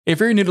If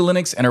you're new to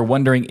Linux and are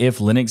wondering if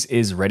Linux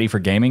is ready for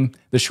gaming,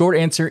 the short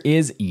answer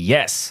is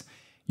yes.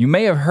 You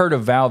may have heard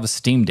of Valve's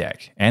Steam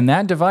Deck, and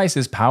that device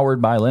is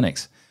powered by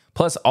Linux.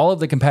 Plus, all of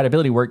the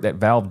compatibility work that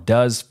Valve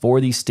does for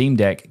the Steam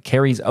Deck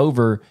carries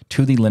over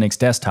to the Linux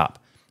desktop.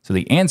 So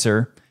the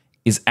answer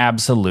is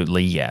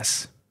absolutely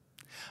yes.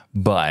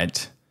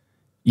 But,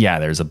 yeah,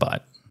 there's a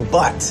but.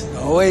 But.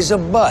 Always a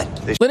but.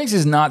 Linux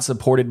is not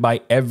supported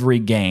by every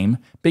game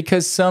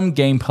because some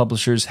game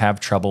publishers have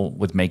trouble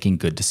with making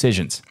good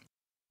decisions.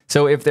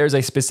 So if there's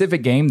a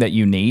specific game that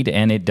you need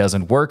and it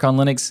doesn't work on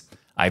Linux,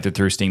 either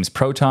through Steam's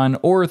Proton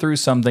or through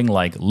something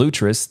like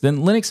Lutris, then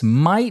Linux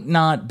might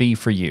not be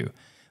for you.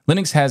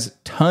 Linux has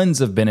tons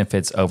of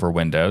benefits over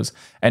Windows,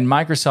 and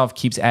Microsoft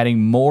keeps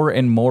adding more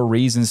and more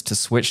reasons to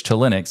switch to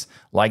Linux,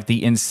 like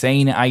the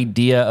insane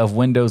idea of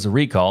Windows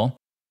recall.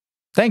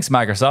 Thanks,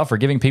 Microsoft, for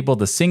giving people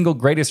the single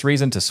greatest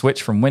reason to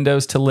switch from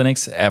Windows to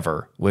Linux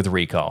ever with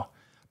recall.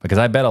 Because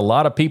I bet a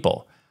lot of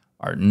people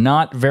are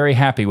not very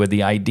happy with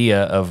the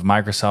idea of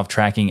Microsoft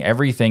tracking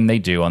everything they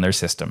do on their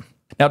system.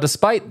 Now,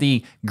 despite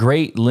the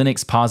great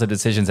Linux positive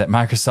decisions that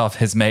Microsoft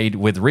has made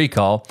with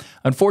recall,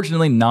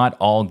 unfortunately not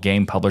all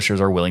game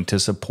publishers are willing to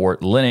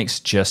support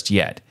Linux just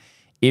yet.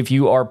 If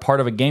you are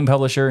part of a game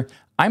publisher,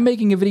 I'm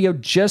making a video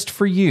just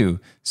for you,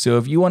 so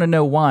if you want to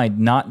know why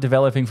not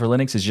developing for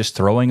Linux is just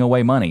throwing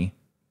away money,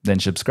 then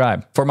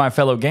subscribe. For my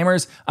fellow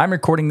gamers, I'm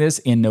recording this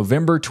in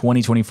November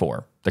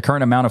 2024. The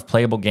current amount of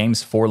playable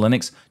games for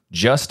Linux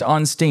just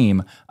on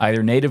Steam,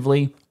 either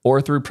natively or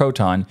through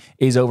Proton,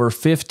 is over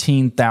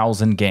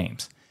 15,000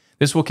 games.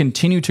 This will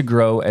continue to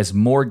grow as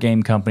more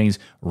game companies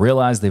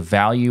realize the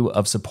value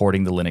of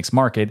supporting the Linux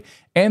market,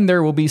 and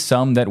there will be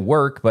some that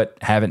work but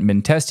haven't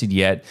been tested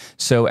yet,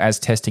 so as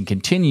testing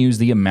continues,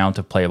 the amount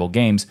of playable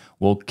games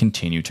will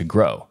continue to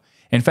grow.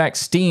 In fact,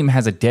 Steam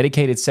has a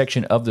dedicated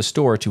section of the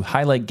store to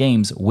highlight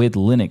games with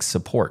Linux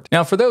support.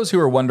 Now, for those who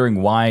are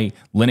wondering why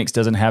Linux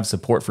doesn't have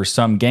support for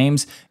some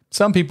games,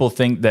 some people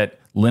think that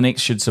Linux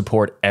should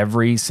support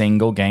every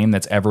single game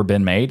that's ever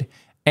been made.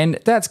 And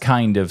that's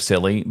kind of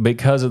silly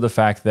because of the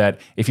fact that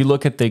if you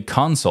look at the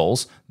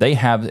consoles, they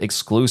have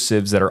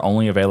exclusives that are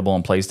only available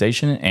on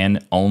PlayStation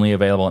and only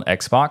available on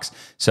Xbox.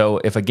 So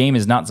if a game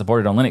is not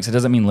supported on Linux, it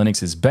doesn't mean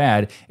Linux is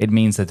bad. It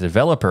means that the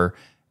developer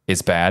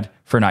is bad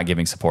for not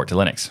giving support to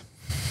Linux.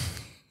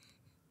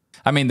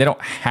 I mean, they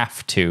don't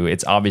have to.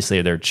 It's obviously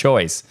their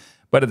choice.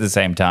 But at the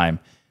same time,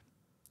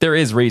 there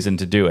is reason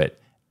to do it.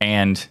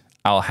 And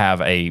I'll have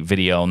a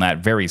video on that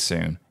very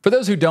soon. For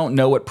those who don't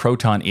know what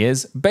Proton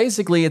is,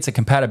 basically it's a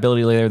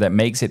compatibility layer that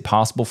makes it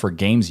possible for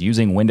games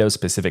using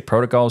Windows-specific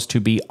protocols to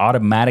be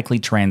automatically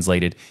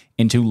translated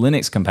into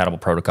Linux-compatible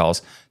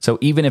protocols. So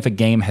even if a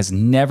game has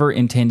never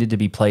intended to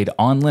be played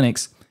on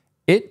Linux,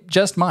 it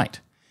just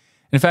might.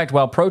 In fact,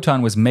 while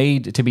Proton was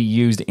made to be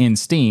used in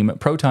Steam,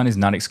 Proton is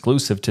not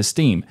exclusive to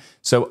Steam,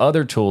 so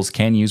other tools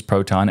can use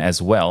Proton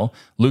as well.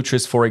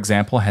 Lutris, for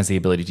example, has the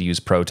ability to use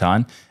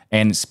Proton.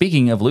 And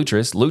speaking of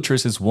Lutris,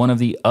 Lutris is one of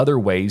the other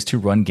ways to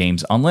run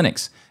games on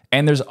Linux.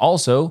 And there's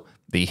also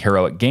the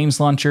Heroic Games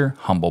Launcher,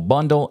 Humble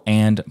Bundle,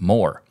 and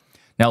more.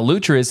 Now,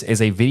 Lutris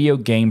is a video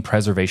game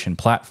preservation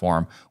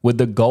platform with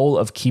the goal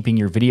of keeping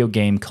your video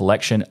game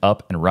collection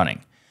up and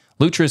running.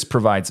 Lutris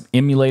provides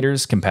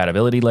emulators,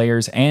 compatibility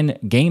layers, and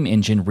game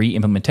engine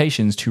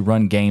re-implementations to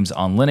run games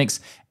on Linux,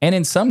 and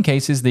in some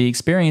cases, the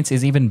experience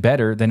is even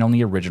better than on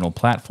the original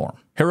platform.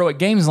 Heroic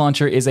Games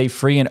Launcher is a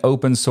free and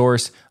open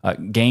source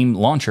game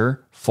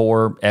launcher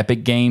for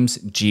Epic Games,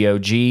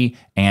 GOG,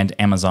 and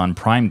Amazon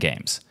Prime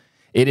games.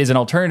 It is an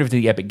alternative to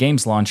the Epic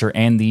Games Launcher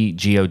and the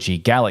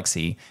GOG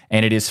Galaxy,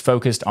 and it is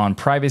focused on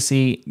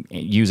privacy,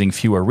 using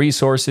fewer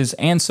resources,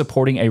 and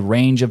supporting a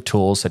range of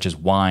tools such as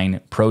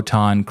Wine,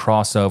 Proton,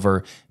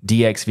 Crossover,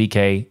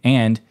 DXVK,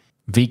 and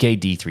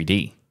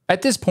VKD3D.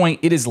 At this point,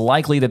 it is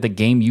likely that the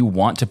game you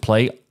want to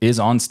play is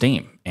on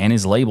Steam and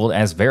is labeled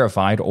as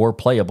verified or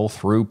playable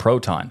through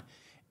Proton.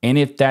 And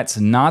if that's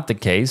not the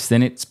case,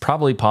 then it's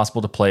probably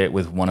possible to play it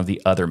with one of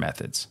the other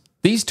methods.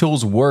 These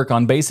tools work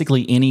on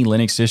basically any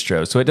Linux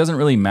distro, so it doesn't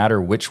really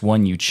matter which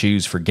one you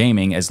choose for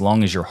gaming as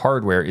long as your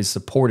hardware is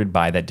supported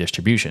by that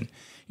distribution.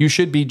 You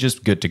should be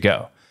just good to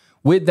go.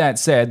 With that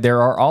said,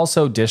 there are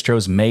also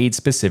distros made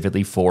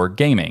specifically for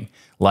gaming,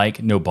 like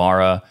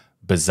Nobara,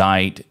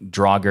 Bazite,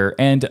 Draugr,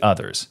 and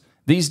others.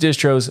 These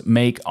distros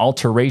make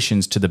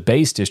alterations to the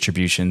base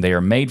distribution they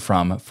are made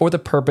from for the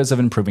purpose of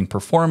improving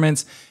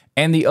performance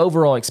and the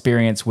overall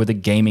experience with a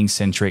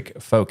gaming-centric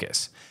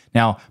focus.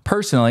 Now,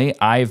 personally,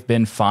 I've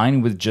been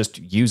fine with just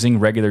using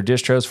regular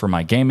distros for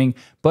my gaming,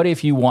 but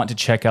if you want to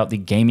check out the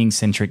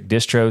gaming-centric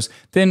distros,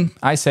 then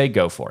I say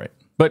go for it.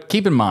 But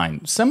keep in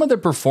mind, some of the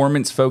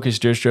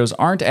performance-focused distros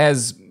aren't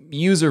as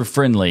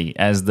user-friendly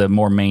as the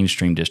more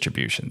mainstream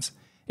distributions.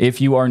 If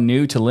you are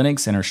new to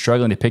Linux and are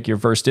struggling to pick your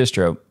first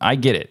distro, I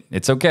get it.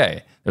 It's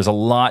okay. There's a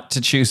lot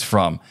to choose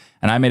from,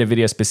 and I made a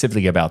video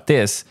specifically about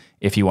this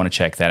if you want to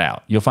check that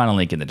out. You'll find a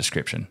link in the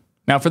description.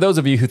 Now, for those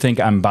of you who think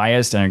I'm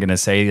biased and are going to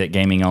say that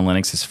gaming on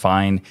Linux is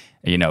fine,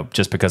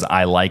 just because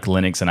I like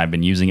Linux and I've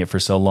been using it for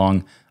so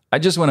long, I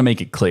just want to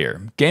make it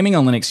clear. Gaming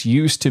on Linux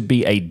used to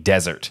be a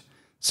desert.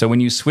 So when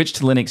you switch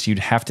to Linux, you'd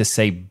have to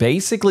say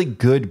basically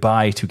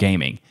goodbye to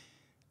gaming.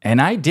 And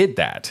I did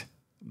that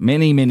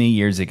many, many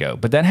years ago,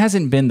 but that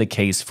hasn't been the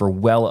case for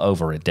well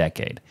over a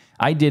decade.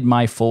 I did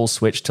my full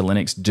switch to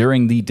Linux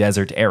during the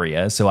desert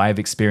area, so I've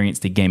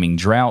experienced the gaming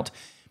drought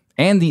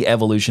and the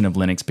evolution of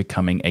Linux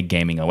becoming a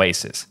gaming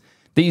oasis.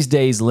 These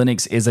days,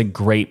 Linux is a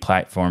great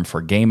platform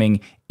for gaming,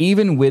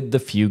 even with the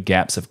few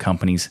gaps of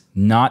companies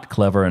not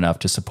clever enough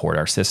to support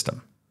our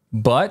system.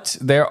 But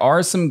there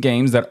are some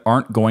games that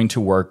aren't going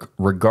to work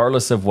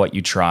regardless of what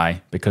you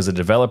try because the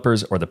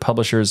developers or the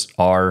publishers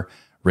are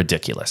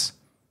ridiculous.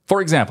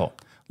 For example,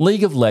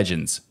 League of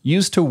Legends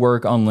used to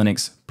work on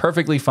Linux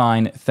perfectly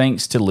fine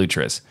thanks to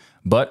Lutris,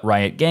 but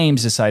Riot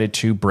Games decided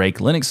to break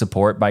Linux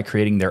support by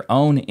creating their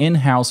own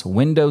in-house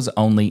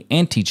Windows-only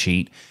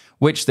anti-cheat,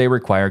 which they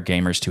require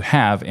gamers to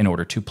have in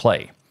order to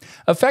play,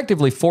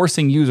 effectively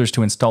forcing users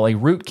to install a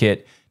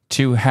rootkit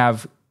to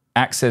have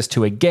access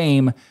to a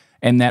game,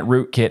 and that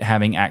rootkit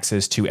having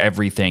access to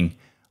everything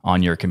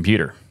on your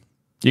computer.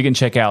 You can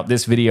check out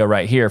this video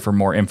right here for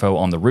more info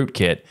on the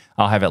rootkit.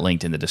 I'll have it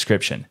linked in the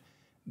description.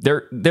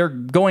 There are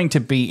going to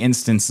be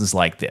instances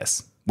like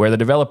this, where the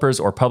developers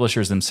or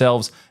publishers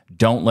themselves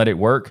don't let it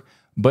work,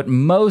 but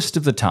most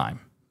of the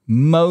time,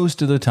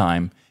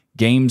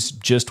 games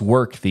just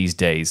work these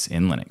days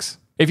in Linux.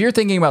 If you're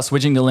thinking about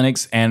switching to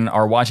Linux and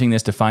are watching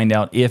this to find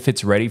out if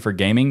it's ready for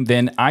gaming,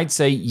 then I'd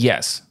say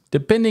yes,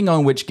 depending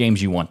on which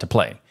games you want to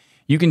play.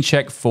 You can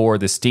check for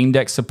the Steam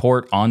Deck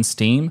support on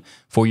Steam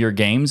for your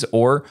games,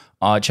 or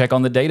check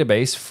on the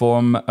database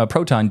from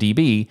Proton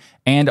DB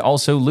and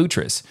also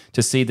Lutris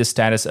to see the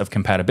status of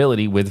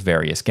compatibility with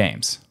various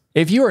games.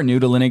 If you are new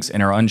to Linux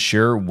and are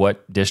unsure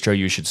what distro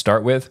you should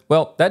start with,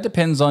 well, that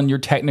depends on your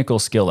technical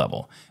skill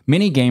level.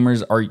 Many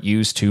gamers are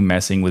used to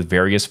messing with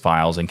various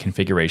files and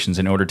configurations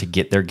in order to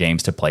get their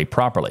games to play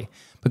properly.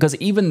 Because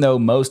even though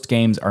most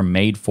games are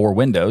made for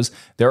Windows,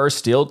 there are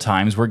still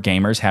times where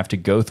gamers have to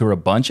go through a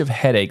bunch of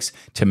headaches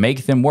to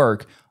make them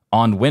work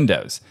on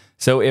Windows.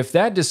 So if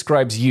that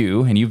describes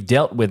you and you've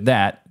dealt with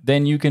that,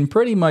 then you can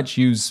pretty much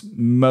use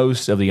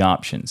most of the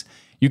options.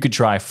 You could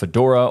try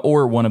Fedora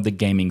or one of the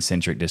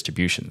gaming-centric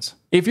distributions.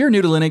 If you're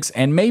new to Linux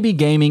and maybe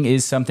gaming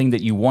is something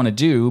that you want to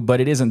do, but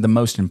it isn't the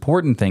most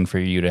important thing for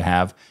you to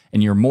have,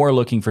 and you're more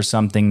looking for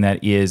something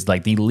that is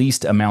like the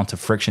least amount of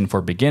friction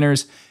for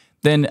beginners,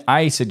 then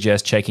I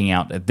suggest checking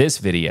out this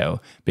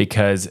video,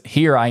 because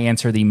here I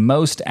answer the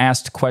most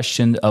asked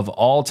question of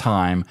all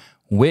time: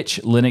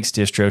 which Linux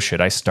distro should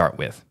I start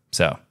with?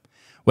 So,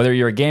 whether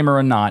you're a gamer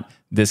or not,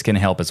 this can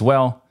help as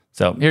well.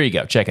 So here you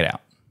go, check it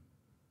out.